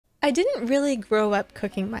I didn't really grow up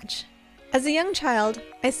cooking much. As a young child,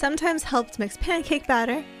 I sometimes helped mix pancake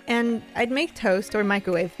batter, and I'd make toast or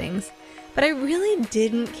microwave things, but I really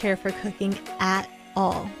didn't care for cooking at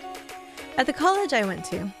all. At the college I went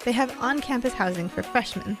to, they have on-campus housing for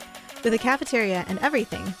freshmen, with a cafeteria and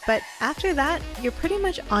everything, but after that, you're pretty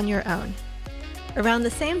much on your own. Around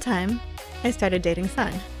the same time, I started dating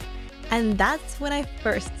Sun. And that's when I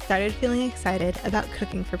first started feeling excited about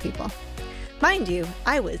cooking for people. Mind you,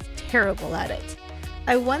 I was terrible at it.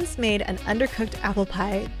 I once made an undercooked apple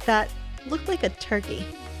pie that looked like a turkey.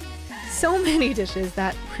 So many dishes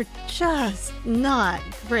that were just not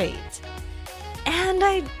great. And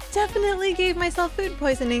I definitely gave myself food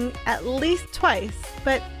poisoning at least twice,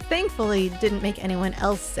 but thankfully didn't make anyone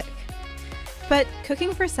else sick. But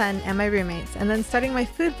cooking for Sun and my roommates and then starting my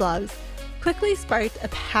food blogs quickly sparked a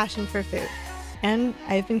passion for food, and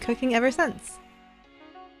I've been cooking ever since.